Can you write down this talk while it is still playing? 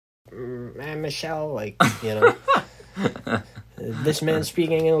Michelle, this man's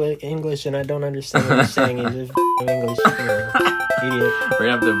speaking English and I don't understand what he's saying. He's just English, idiot. We're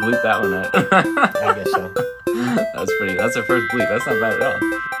gonna have to bleep that one out. I guess so. That's our first bleep. That's not bad at all.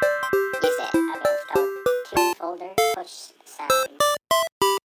 Use it. I will go tune folder, push sound.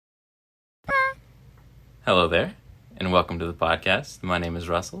 Hello there, and welcome to the podcast. My name is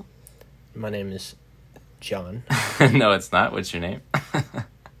Russell. My name is John. No, it's not. What's your name?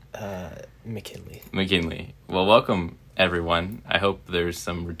 McKinley. McKinley. Well, welcome everyone. I hope there's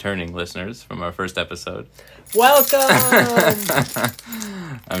some returning listeners from our first episode. Welcome.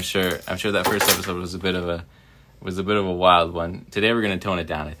 I'm sure that first episode was a bit of a wild one. Today we're going to tone it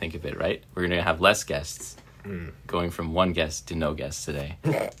down, I think, a bit, right? We're going to have less guests. Going from one guest to no guests today.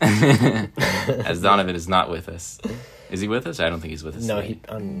 As Donovan is not with us. Is he with us? I don't think he's with us. No, today.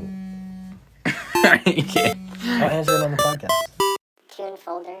 Okay. I'll answer it on the podcast. Tune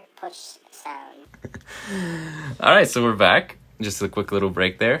folder, push sound. All right, so we're back. Just a quick little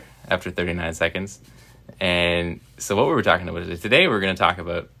break there after 39 seconds. And so what we were talking about today, we're going to talk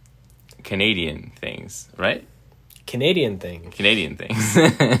about Canadian things, right? Canadian things.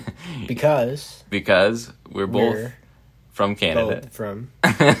 Because we're both from Canada.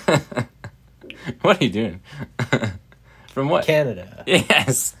 What are you doing? From what? Canada.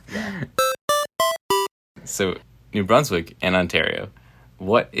 Yes. Yeah. So, New Brunswick and Ontario.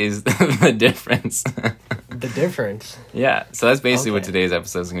 What is the difference? The difference? Yeah, so that's basically what today's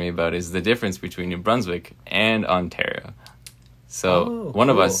episode is going to be about, is the difference between New Brunswick and Ontario. So, one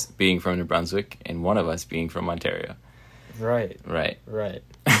of us being from New Brunswick and one of us being from Ontario. Right.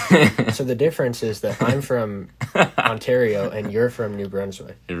 So the difference is that I'm from Ontario and you're from New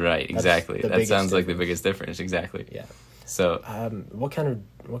Brunswick. Right, exactly. That sounds like the biggest difference, exactly. Yeah. So, what kind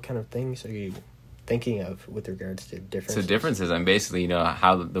of things are you thinking of with regards to differences? So differences, I'm basically,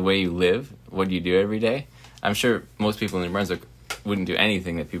 how the way you live, what you do every day. I'm sure most people in New Brunswick wouldn't do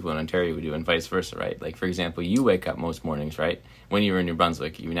anything that people in Ontario would do, and vice versa, right? Like, for example, you wake up most mornings, right? When you were in New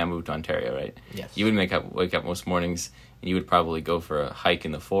Brunswick, you now moved to Ontario, right? Yes. You would wake up most mornings, and you would probably go for a hike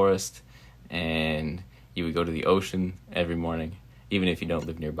in the forest, and you would go to the ocean every morning, even if you don't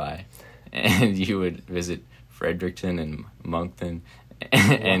live nearby. And you would visit Fredericton and Moncton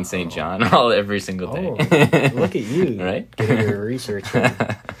and St. John every single day. Look at you. Right? Getting your research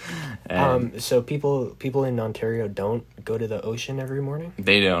done. So people in Ontario don't go to the ocean every morning?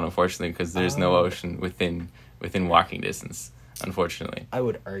 They don't, unfortunately, because there's no ocean within walking distance, unfortunately. I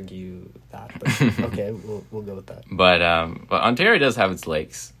would argue that, but okay, we'll go with that. But Ontario does have its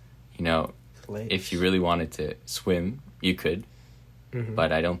lakes. Lakes. If you really wanted to swim, you could. Mm-hmm.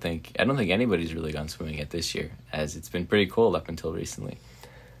 But I don't think anybody's really gone swimming yet this year, as it's been pretty cold up until recently.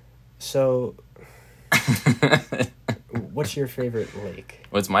 So, what's your favorite lake?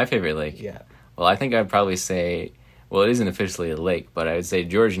 What's my favorite lake? Yeah. Well, I think I'd probably say, well, it isn't officially a lake, but I would say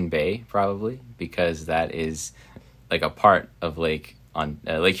Georgian Bay, probably, because that is like a part of Lake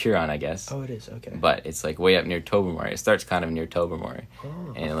Huron, I guess. Oh, it is, okay. But it's like way up near Tobermory. It starts kind of near Tobermory.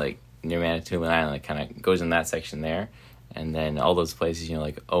 Oh. And like near Manitoulin Island, it kind of goes in that section there. And then all those places,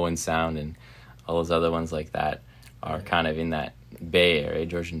 like Owen Sound and all those other ones like that are kind of in that bay area,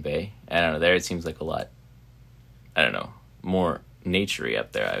 Georgian Bay. I don't know, there it seems like a lot, more nature-y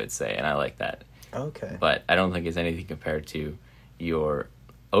up there, I would say, and I like that. Okay. But I don't think it's anything compared to your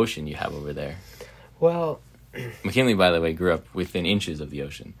ocean you have over there. Well... McKinley, by the way, grew up within inches of the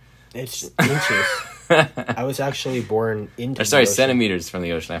ocean. It's inches. I was actually born into the ocean. Centimeters from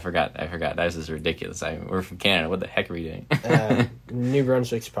the ocean. I forgot. This is ridiculous. We're from Canada. What the heck are we doing? New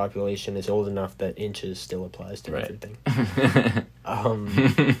Brunswick's population is old enough that inches still applies to everything.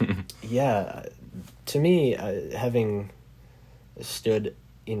 Yeah, to me, having stood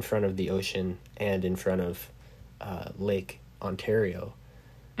in front of the ocean and in front of Lake Ontario,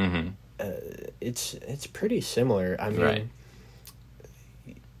 it's pretty similar. I mean... Right.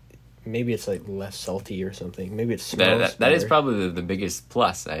 Maybe it's like less salty or something. Maybe it smells that is probably the biggest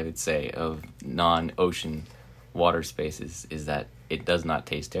plus, I would say, of non-ocean water spaces, is that it does not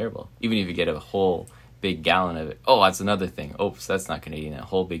taste terrible. Even if you get a whole big gallon of it. Oh, that's another thing. Oops, that's not Canadian. A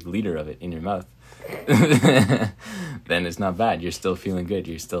whole big liter of it in your mouth. Then it's not bad. You're still feeling good.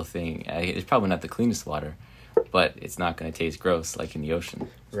 You're still thinking, it's probably not the cleanest water, but it's not going to taste gross like in the ocean.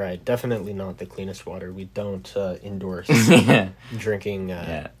 Right, definitely not the cleanest water. We don't endorse drinking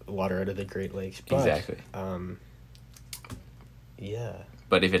water out of the Great Lakes. But, exactly. Yeah.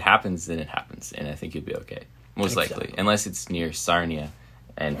 But if it happens, then it happens, and I think you'd be okay. Most likely. Unless it's near Sarnia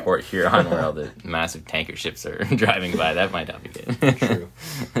and Port Huron, where all the massive tanker ships are driving by. That might not be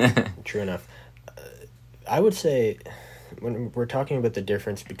good. True enough. I would say when we're talking about the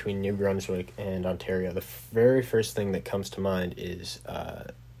difference between New Brunswick and Ontario, the very first thing that comes to mind is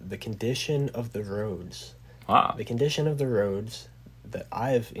the condition of the roads. Wow. The condition of the roads that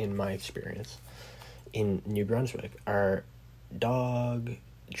I've, in my experience, in New Brunswick are dog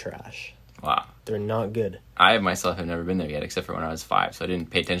trash. Wow. They're not good. I myself have never been there yet, except for when I was 5, so I didn't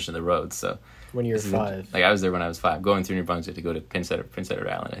pay attention to the roads. So When you were 5. like I was there when I was 5, going through New Brunswick to go to Prince Edward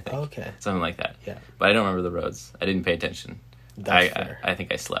Island, I think. Okay. Something like that. Yeah. But I don't remember the roads. I didn't pay attention. That's fair. I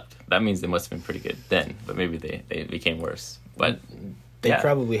think I slept. That means they must have been pretty good then, but maybe they became worse. But They yeah.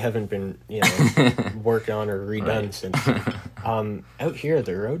 probably haven't been, worked on or redone Right. since. Out here,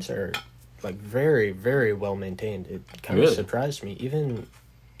 the roads are like very, very well maintained. It kind of Really? surprised me, even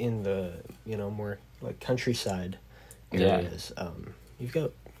in the more like countryside Yeah. areas. You've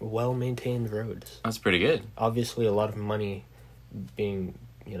got well maintained roads. That's pretty good. Obviously, a lot of money being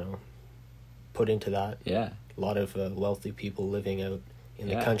put into that. Yeah. A lot of wealthy people living out in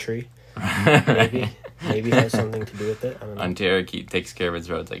the Yeah. country. Maybe has something to do with it. I don't know. Ontario takes care of its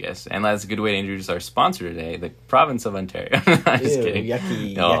roads, I guess. And that's a good way to introduce our sponsor today, the province of Ontario. I'm just Ew, kidding.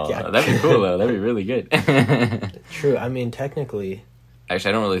 yucky, Oh, yuck. that'd be cool, though. That'd be really good. True. I mean, technically, Actually,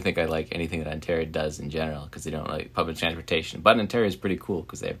 I don't really think I like anything that Ontario does in general because they don't like public transportation. But Ontario is pretty cool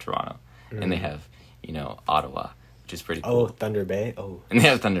because they have Toronto. And they have, Ottawa, which is pretty cool. Thunder Bay. Oh, And they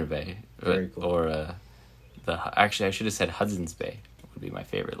have Thunder Bay. Very cool. Or, actually, I should have said Hudson's Bay would be my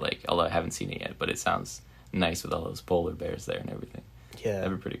favorite lake, although I haven't seen it yet. But it sounds nice with all those polar bears there and everything. yeah.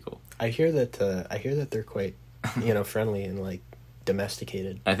 That'd be pretty cool. I hear that they're quite, friendly and like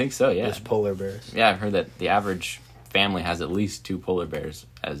domesticated. I think so, yeah. Those polar bears. Yeah, I've heard that the average family has at least 2 polar bears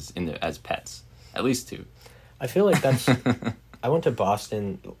as pets. At least 2. I feel like that's. I went to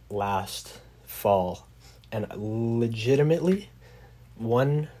Boston last fall, and legitimately,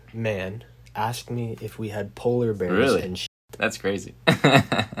 one man asked me if we had polar bears Really? and That's crazy.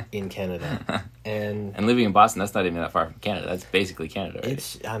 in Canada, and And living in Boston, that's not even that far from Canada. That's basically Canada, right?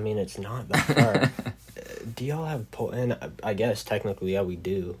 it's not that far. Do y'all have and I guess technically yeah we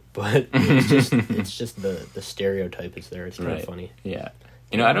do, but it's just the stereotype is there. It's kind of funny. Yeah.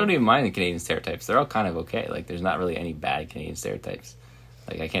 I don't even mind the Canadian stereotypes. They're all kind of okay. Like, there's not really any bad Canadian stereotypes.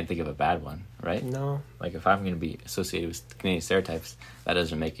 Like, I can't think of a bad one, right? No, Like, if I'm going to be associated with Canadian stereotypes, that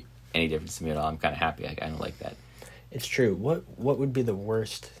doesn't make any difference to me at all. I'm kind of happy. I don't like that. it's true. What would be the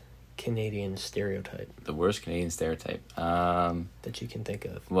worst Canadian stereotype The worst Canadian stereotype. that you can think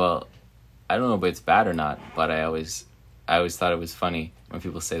of? Well, I don't know if it's bad or not, but I always thought it was funny when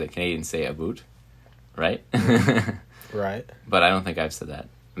people say that Canadians say a boot, right? Right. But I don't think I've said that.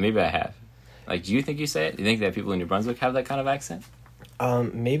 Maybe I have. Like, do you think you say it? Do you think that people in New Brunswick have that kind of accent?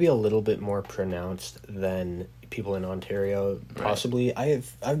 Maybe a little bit more pronounced than people in Ontario. Possibly.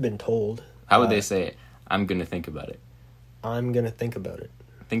 I've been told. How would they say it? I'm gonna think about it. I'm gonna think about it.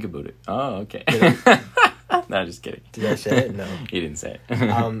 Think about it. Oh, okay. No, I'm just kidding. Did I say it? No. You didn't say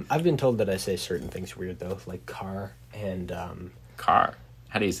it. I've been told that I say certain things weird though, like car and Car.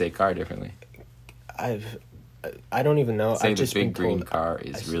 How do you say car differently? I don't even know. Say I've the just big been green told, car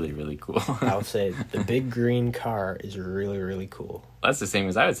is really, really cool. I'll say the big green car is really, really cool. That's the same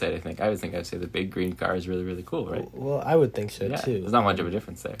as I would say it, I think. I'd say the big green car is really, really cool, right? Well, I would think so Yeah, too. there's not much of a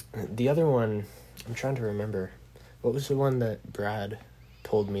difference there. The other one, I'm trying to remember. What was the one that Brad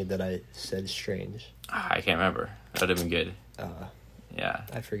told me that I said strange? I can't remember. That would have been good. Yeah.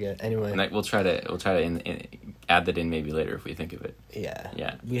 I forget. Anyway, And we'll try to add that in maybe later if we think of it. yeah.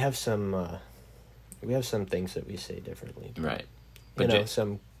 Yeah. We have some things that we say differently. Right.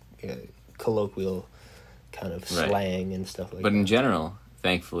 Some colloquial kind of Right. slang and stuff like But that. in general,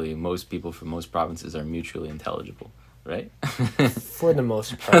 thankfully, most people from most provinces are mutually intelligible, right? For the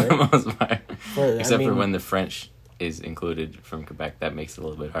most For part. the most part. For- Except I for mean- when the French is included from Quebec, that makes it a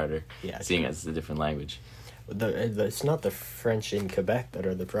little bit harder, Yeah, seeing true. as it's a different language. It's not the French in Quebec that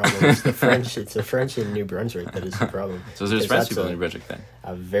are the problem. It's the French. It's the French in New Brunswick that is the problem. So there's Because French that's people in New Brunswick then.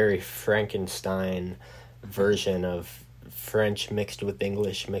 a very Frankenstein version of French mixed with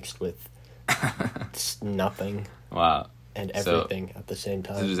English mixed with nothing Wow. and So- everything at the same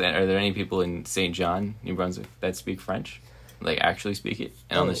So time. are there any people in St. John, New Brunswick, that speak French? Like, actually speak it?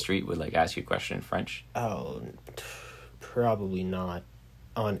 And on the Oh. street would, like, ask you a question in French? Oh, probably not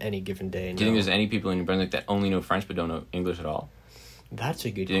on any given day. Do you think there's any people in New Brunswick that only know French but don't know English at all? That's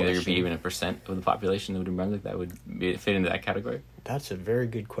a good Do you think there could question. be even a % of the population of New Brunswick that would fit into that category? That's a very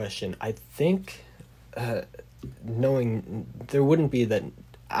good question. I think knowing there wouldn't be that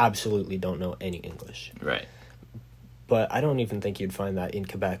absolutely don't know any English. Right. But I don't even think you'd find that in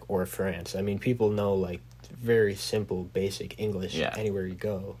Quebec or France. I mean, people know like very simple, basic English Yeah. anywhere you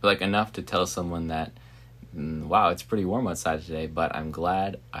go. But, like, enough to tell someone that wow, it's pretty warm outside today, but I'm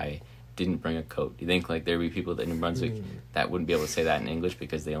glad I didn't bring a coat. You think like there'd be people in New Brunswick that wouldn't be able to say that in English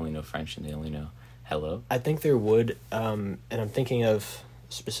because they only know French and they only know hello? I think there would, and I'm thinking of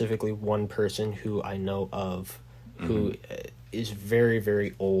specifically one person who I know of who is very,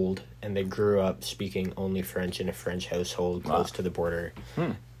 very old, and they grew up speaking only French in a French household close to the border,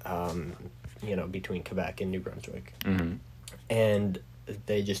 between Quebec and New Brunswick. And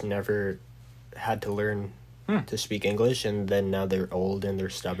they just never had to learn to speak English, and then now they're old and they're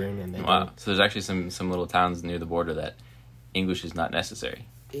stubborn. And they don't. So there's actually some little towns near the border that English is not necessary,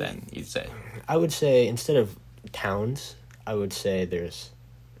 then you'd say. I would say instead of towns, I would say there's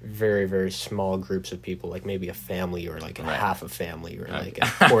very, very small groups of people, like maybe a family or like half a family or like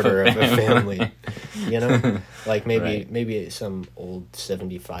a quarter of a family, like maybe some old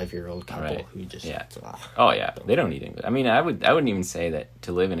 75-year-old couple who just they don't need English. I mean, I wouldn't even say that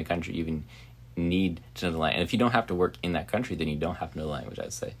to live in a country you even need to know the language. And if you don't have to work in that country, then you don't have to know the language.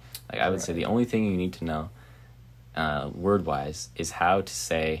 I'd say, I would say the only thing you need to know word wise is how to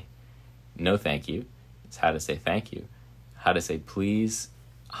say no thank you, it's how to say thank you, how to say please,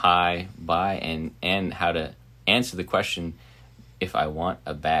 hi, bye, and how to answer the question if I want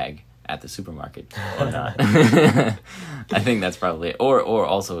a bag at the supermarket or not. I think that's probably it. Or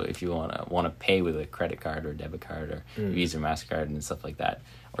also if you want to pay with a credit card or debit card or Visa or MasterCard and stuff like that,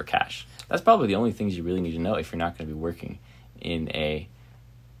 or cash. That's probably the only things you really need to know if you're not going to be working in a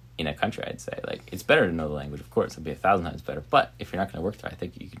country, I'd say. Like, it's better to know the language, of course. It'd be 1,000 times better. But if you're not going to work there, I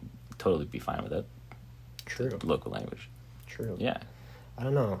think you can totally be fine with it. True. Local language. True. Yeah. I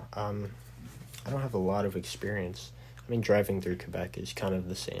don't know. I don't have a lot of experience. I mean, driving through Quebec is kind of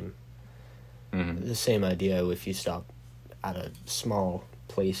the same. The same idea. If you stop at a small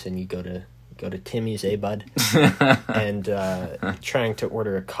place and you go to Timmy's, bud, and trying to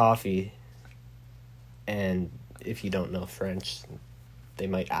order a coffee, and if you don't know French, they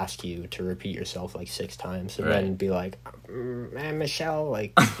might ask you to repeat yourself like 6 times, and then be like, Michelle,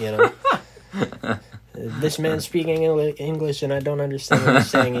 like, this man's speaking English and I don't understand what he's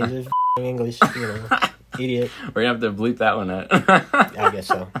saying. He's just English, idiot. We're gonna have to bleep that one out. I guess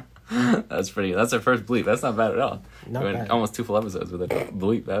so. That's our first bleep. That's not bad at all. Not we went bad. almost 2 full episodes with a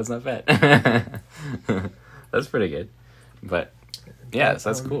bleep. That was not bad. That's pretty good. But yeah, so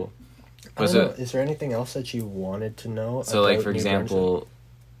that's cool. I don't know, is there anything else that you wanted to know? So, like, for example,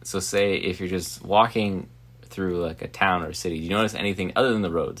 so say if you're just walking through like a town or a city, do you notice anything other than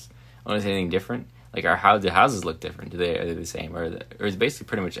the roads? Notice anything different? Like, how do houses look different? Are they the same, or is basically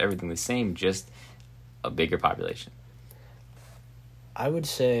pretty much everything the same, just a bigger population? I would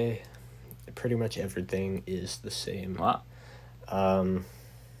say pretty much everything is the same. Wow.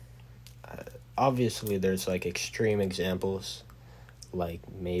 Obviously, there's like extreme examples. Like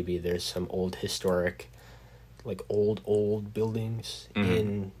maybe there's some old historic, like old buildings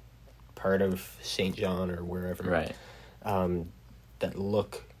in part of St. John or wherever. Right. That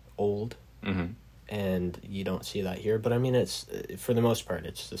look old. And you don't see that here. But I mean, it's for the most part,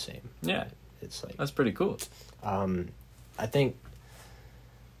 it's the same. Yeah. It's like... That's pretty cool. I think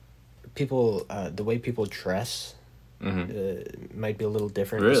people, the way people dress might be a little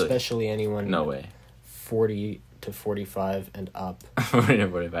different. Really? Especially anyone... No way. 40 to 45 and up. 40 to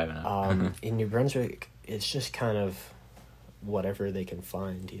 45 and up. In New Brunswick, it's just kind of whatever they can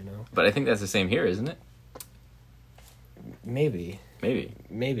find, But I think that's the same here, isn't it? Maybe.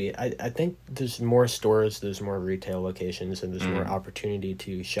 I think there's more stores, there's more retail locations, and there's more opportunity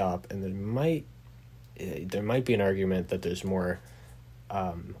to shop, and there might be an argument that there's more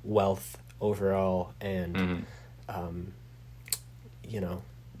wealth overall, and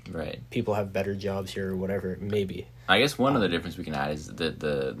right, people have better jobs here or whatever. Maybe. I guess one other difference we can add is that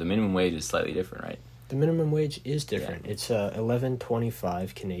the minimum wage is slightly different, right? The minimum wage is different. Yeah. It's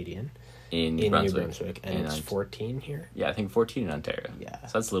 $11.25 Canadian. In New Brunswick, and it's 14 here. Yeah, I think 14 in Ontario. Yeah,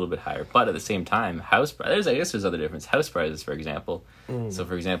 so that's a little bit higher. But at the same time, I guess there's other difference. House prices, for example. So,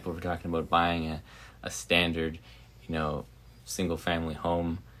 for example, if we're talking about buying a standard, single family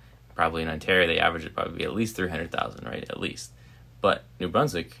home, probably in Ontario, they average it probably be at least 300,000, right? At least. But New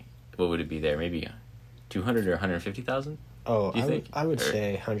Brunswick, what would it be there? Maybe 200 or 150,000. Oh, I would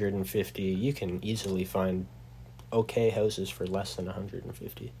say 150. You can easily find okay houses for less than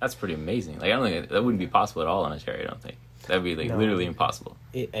 150. That's pretty amazing. Like, I don't think that wouldn't be possible at all in Ontario. I don't think that'd be literally impossible.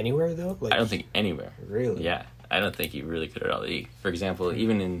 Anywhere though? I don't think anywhere. Really? Yeah, I don't think you really could at all. For example,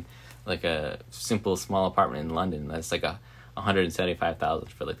 even in like a simple small apartment in London, that's like 175,000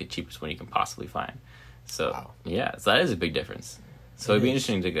 for like the cheapest one you can possibly find. So yeah, so that is a big difference. So it'd be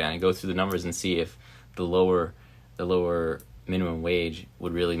interesting to kind of go through the numbers and see if the lower minimum wage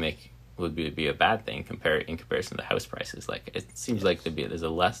would would be a bad thing in comparison to house prices. Like it seems like there's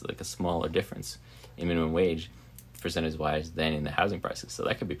a smaller difference in minimum wage percentage wise than in the housing prices. So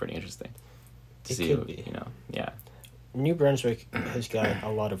that could be pretty interesting to see. Could be. Yeah. New Brunswick has got a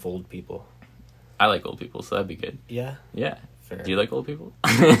lot of old people. I like old people, so that'd be good. Yeah. Yeah. Fair. Do you like old people?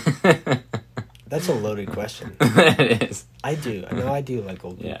 That's a loaded question. It is. I do. I do like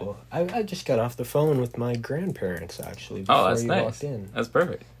old people. I just got off the phone with my grandparents, actually, before That's you nice. walked in. That's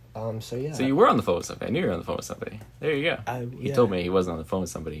perfect. So, yeah. So you were on the phone with somebody. I knew you were on the phone with somebody. There you go. He told me he wasn't on the phone with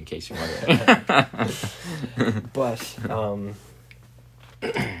somebody, in case you're wondering. But,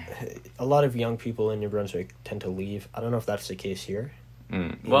 a lot of young people in New Brunswick tend to leave. I don't know if that's the case here.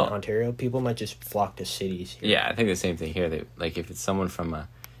 In Ontario, people might just flock to cities here. Yeah, I think the same thing here. Like, if it's someone from a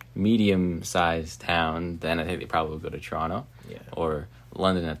medium-sized town, then I think they probably would go to Toronto or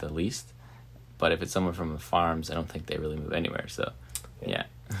London at the least. But if it's someone from the farms, I don't think they really move anywhere. So, yeah.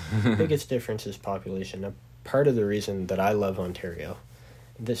 The biggest difference is population. Now, part of the reason that I love Ontario,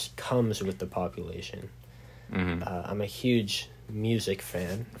 this comes with the population. Mm-hmm. I'm a huge music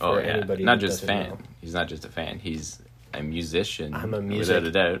fan. For anybody not just fan. Know. He's not just a fan. He's a musician. I'm a music, without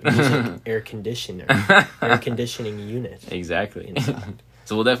a doubt. music air conditioning unit. Exactly.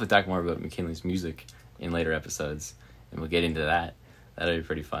 So we'll definitely talk more about McKinley's music in later episodes, and we'll get into that. That'll be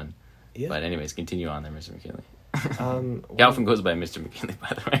pretty fun. Yeah. But anyways, continue on there, Mr. McKinley. He often goes by Mr. McKinley,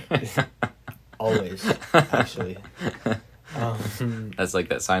 by the way. Always, actually. That's like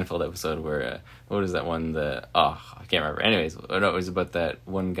that Seinfeld episode where, what is that one? I can't remember. Anyways, no, it was about that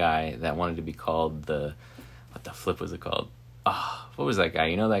one guy that wanted to be called what the flip was it called? What was that guy?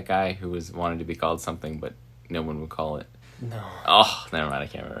 You know that guy who wanted to be called something, but no one would call it? No. Never mind. I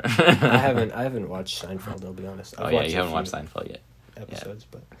can't remember. I haven't watched Seinfeld, I'll be honest. You haven't watched Seinfeld yet. Episodes,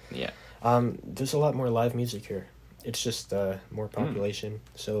 but yeah. There's a lot more live music here. It's just more population,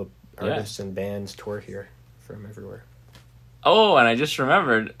 so artists and bands tour here from everywhere. Oh, and I just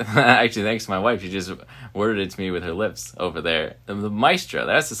remembered, actually, thanks to my wife, she just worded it to me with her lips over there. The Maestro,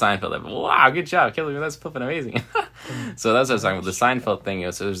 that's the Seinfeld episode. Wow, good job, Kelly, that's flipping amazing. So that's what I was talking about, the Seinfeld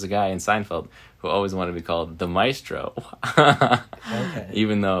thing. So there's a guy in Seinfeld who always wanted to be called the Maestro. Okay.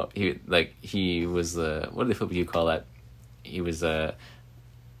 Even though he was, what do you call that? He was one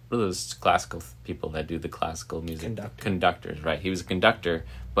of those classical people that do the classical music. Conductors, right? He was a conductor,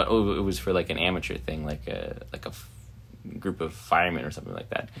 but it was for like an amateur thing, like a group of firemen or something like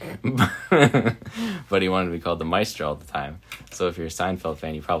that. But he wanted to be called the Maestro all the time. So if you're a Seinfeld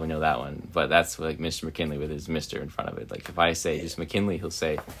fan, you probably know that one. But that's like Mr. McKinley with his Mr. in front of it. Like if I say just McKinley, he'll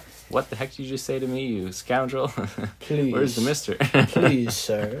say, "What the heck did you just say to me, you scoundrel? Please, where's the Mr.? Please,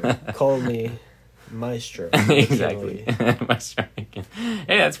 sir, call me Maestro." Exactly. Maestro.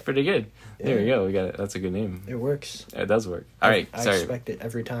 Hey, that's pretty good. Yeah. There we go. We got it. That's a good name. It works. It does work. All right. Sorry. I expect it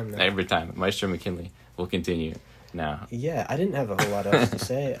every time now. Every time. Maestro McKinley. We'll continue now. Yeah, I didn't have a whole lot else to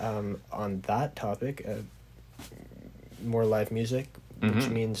say on that topic. More live music, which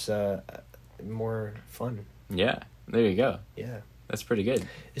means more fun. Yeah. There you go. Yeah. That's pretty good.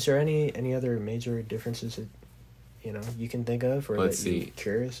 Is there any other major differences that you can think of, or you're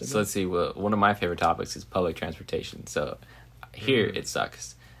curious about? So let's see. Well, one of my favorite topics is public transportation. So here it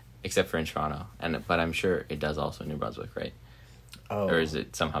sucks, except for in Toronto, but I'm sure it does also in New Brunswick, right? Oh. Or is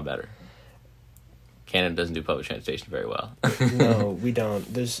it somehow better? Canada doesn't do public transportation very well. No, we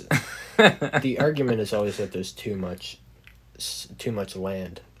don't. There's the argument is always that there's too much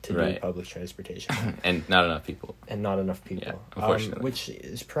land to do public transportation, and not enough people. Yeah, unfortunately, which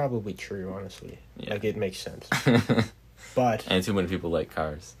is probably true, honestly. Yeah. Like it makes sense. But and too many people like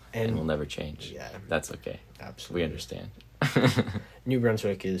cars, and will never change. Yeah, that's okay. Absolutely, we understand. New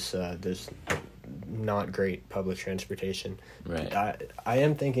Brunswick is there's not great public transportation. Right. I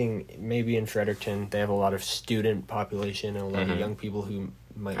am thinking maybe in Fredericton they have a lot of student population and a lot of young people who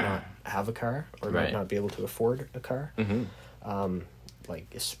might not have a car or might not be able to afford a car.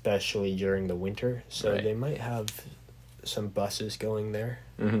 Like especially during the winter, so they might have some buses going there.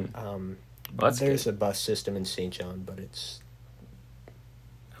 There's a bus system in St. John, but it's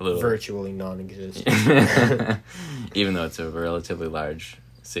virtually non-existent. Even though it's a relatively large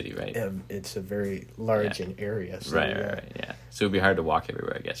city, right? It's a very large in area. So right, yeah. So it'd be hard to walk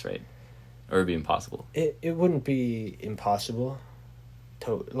everywhere, I guess, right? Or it'd be impossible. It wouldn't be impossible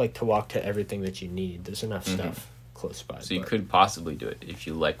to walk to everything that you need. There's enough stuff close by. So you could possibly do it if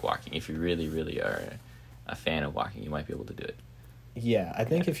you like walking. If you really, really are a fan of walking, you might be able to do it. Yeah, I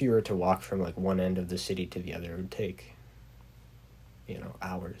think if you were to walk from like one end of the city to the other, it would take,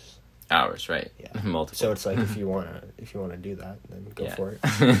 hours. Hours, right? Yeah, multiple. So it's like if you wanna do that, then go for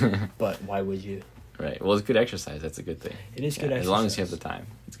it. But why would you? Right. Well, it's good exercise. That's a good thing. It is good exercise. As long as you have the time,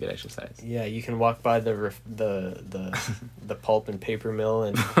 it's good exercise. Yeah, you can walk by the pulp and paper mill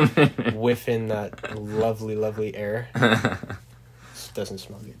and whiff in that lovely, lovely air. It doesn't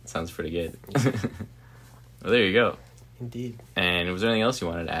smell good. Sounds pretty good. Well, there you go. Indeed. And was there anything else you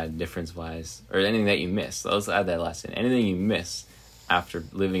wanted to add difference-wise? Or anything that you missed? Let's add that last in. Anything you miss after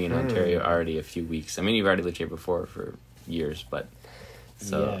living in Ontario already a few weeks? I mean, you've already lived here before for years, but...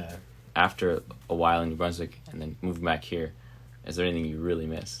 So, after a while in New Brunswick and then moving back here, is there anything you really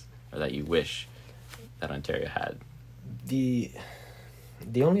miss? Or that you wish that Ontario had? The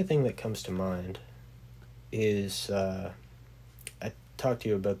only thing that comes to mind is... I talked to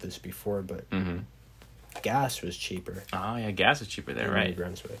you about this before, but... Gas was cheaper. Oh, yeah, gas was cheaper there, right? New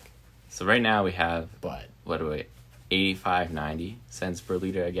Brunswick. So right now we have, but 85-90 cents per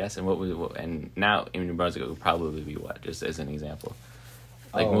liter, I guess. And and now in New Brunswick it would probably be what? Just as an example.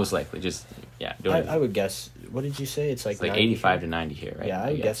 Most likely, just, yeah. I would guess, what did you say? It's like 85 to 90 here, right? Yeah,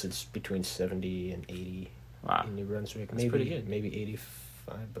 I would guess it's between 70 and 80 in New Brunswick. That's pretty good. Maybe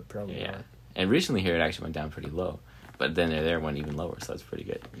 85, but probably not. And recently here it actually went down pretty low. But then there went even lower, so that's pretty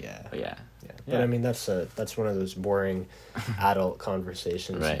good. Yeah. But yeah. But I mean, that's one of those boring adult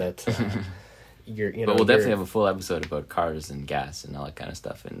conversations that But we'll definitely have a full episode about cars and gas and all that kind of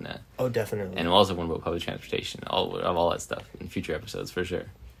stuff. And definitely. And we'll also one about public transportation, all that stuff in future episodes for sure.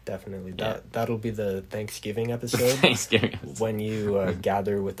 Definitely. That'll be the Thanksgiving episode. When you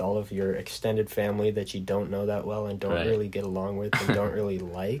gather with all of your extended family that you don't know that well and don't really get along with and don't really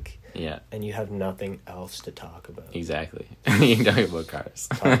like. Yeah. And you have nothing else to talk about. Exactly. You can talk about cars.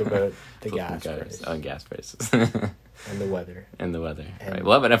 Talk about the gas prices. Oh, gas prices. And the weather. Right.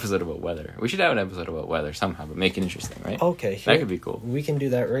 We'll have an episode about weather. We should have an episode about weather somehow, but make it interesting, right? Okay. That could be cool. We can do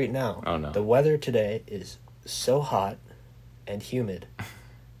that right now. Oh, no. The weather today is so hot and humid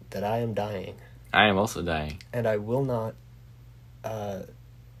that I am dying. I am also dying. And I will not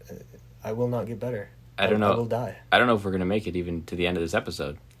get better. I don't know. I will die. I don't know if we're going to make it even to the end of this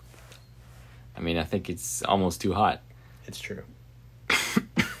episode. I mean, I think it's almost too hot. It's true.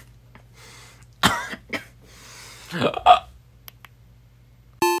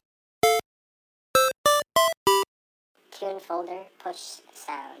 Tune folder, push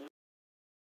sound.